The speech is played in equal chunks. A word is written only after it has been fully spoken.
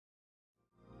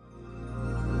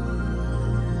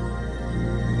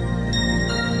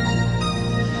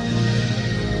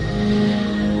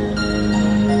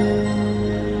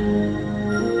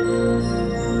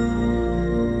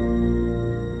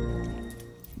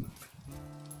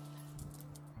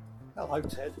Hello,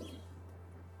 Ted.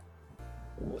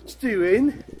 What's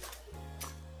doing?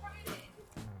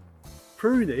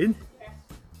 Pruning? Yeah.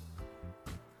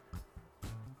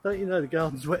 Don't you know the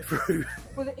garden's wet through?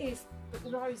 Well, it is, but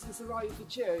the roses are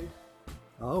overdue.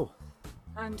 Oh.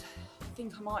 And I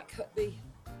think I might cut the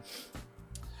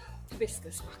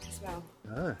hibiscus back as well.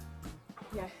 Ah.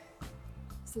 Yeah.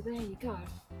 So there you go.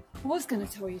 I was going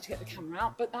to tell you to get the camera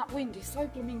out, but that wind is so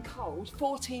blooming cold.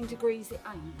 14 degrees it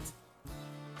ain't.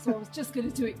 So I was just going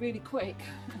to do it really quick.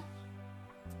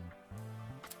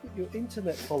 Your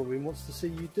internet following wants to see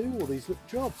you do all these little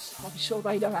jobs. I'm sure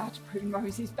they know how to prune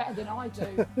roses better than I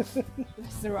do.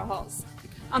 Bless their hearts.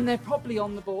 And they're probably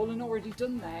on the ball and already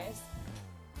done theirs.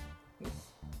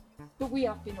 But we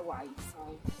have been away,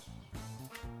 so...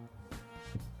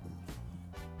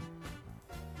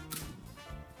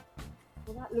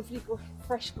 Well, that lovely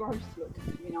fresh growth look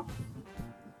coming off.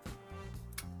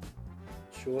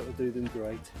 Sure, it'll do them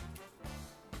great.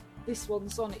 This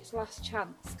one's on its last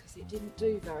chance because it didn't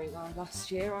do very well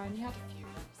last year. I only had a few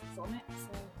roses on it, so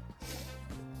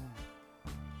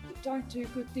if it don't do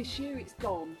good this year, it's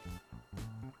gone.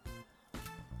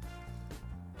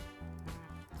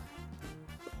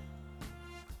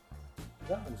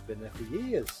 That one's been there for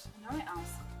years. I know it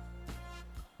has.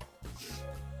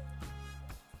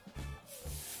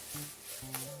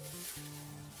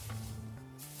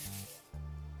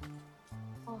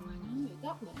 Oh, I know,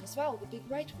 that one as well, the big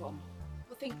red one.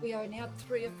 I think we only had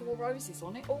 3 or 4 roses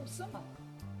on it all summer.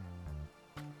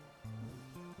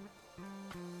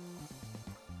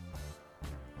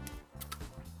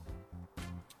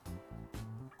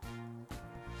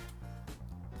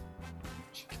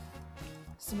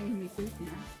 Something in my food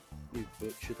now. You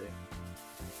butchered it.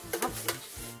 I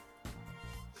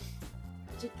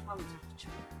did plan to butcher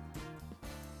it.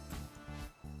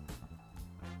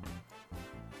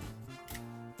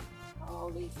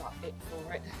 I'll leave that bit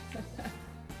for it.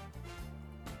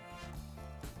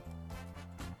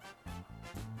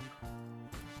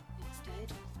 It's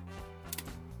dead.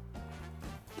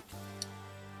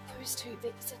 Those 2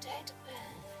 bits are dead.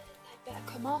 They better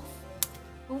come off.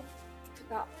 Oh, look at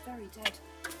that, very dead.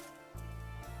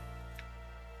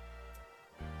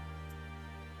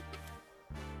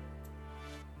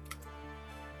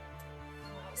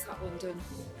 How's that one done?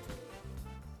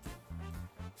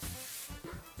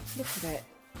 Look at it.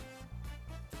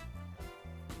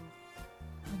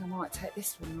 And I might take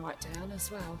this one right down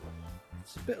as well.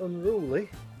 It's a bit unruly.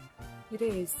 It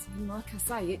is, and like I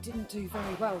say, it didn't do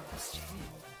very well this year.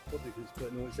 Probably because it's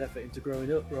putting all its effort into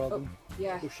growing up rather than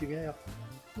Yeah, pushing out.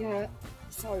 yeah,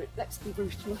 so let's be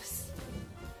ruthless.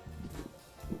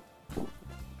 So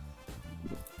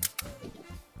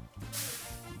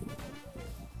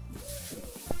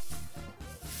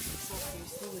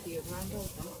still with the other hand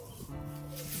over.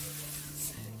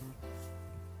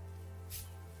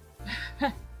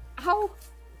 Ow!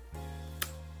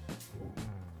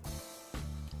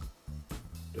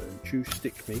 Don't you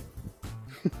stick me.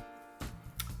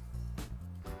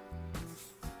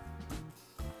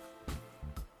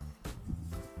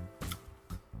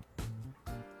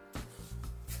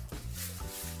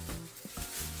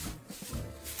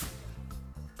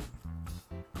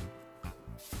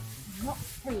 Not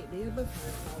really a lover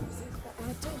of roses, but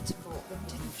my daughter bought them,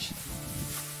 didn't she?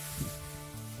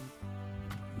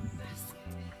 That's it.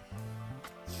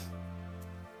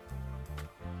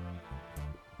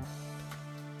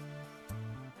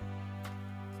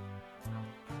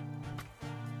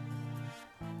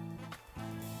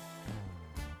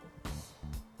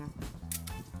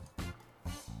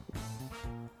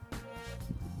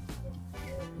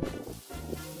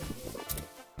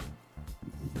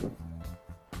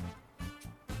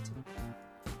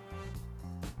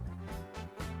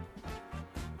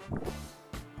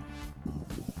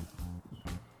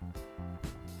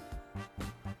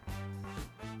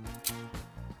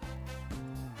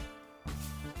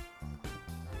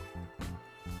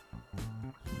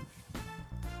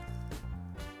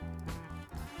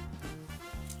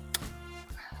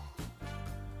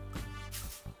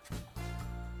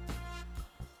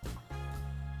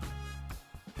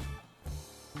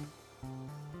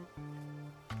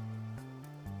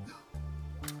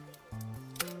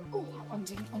 Oh, that one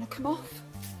didn't want to come off.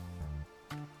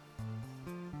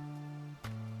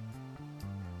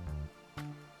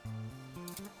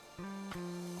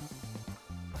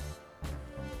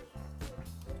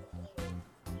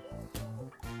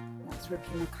 That's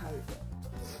ripping my coat. I'll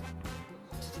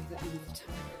have to do that another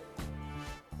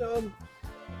time.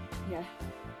 Yeah.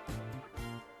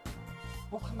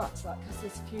 I'll come back to that because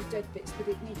there's a few dead bits, but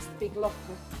it needs the big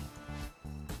locker.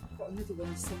 I've got another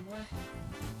one somewhere.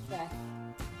 There.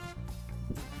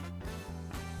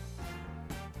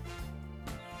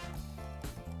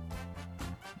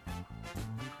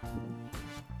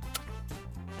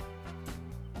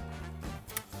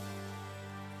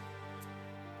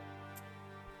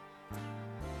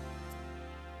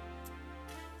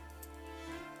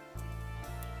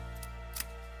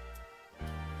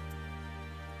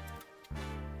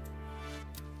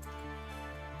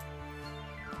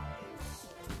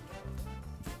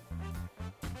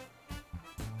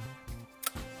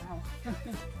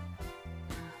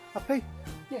 Happy?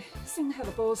 Yeah, sing the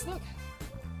hellebores, look.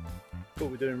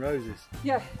 Thought we're doing roses.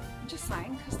 Yeah, I'm just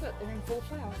saying, because look, they're in full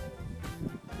flower.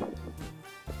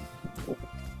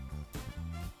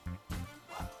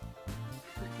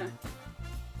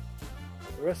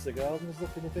 The rest of the garden is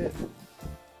looking a bit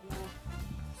Yeah,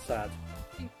 sad.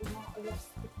 people might have lost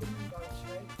the flamingo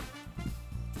tree.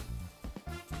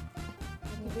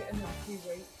 I'll give it another few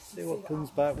weeks. See what comes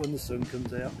back when the sun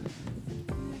comes out. Yeah,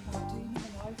 I do, you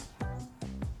know.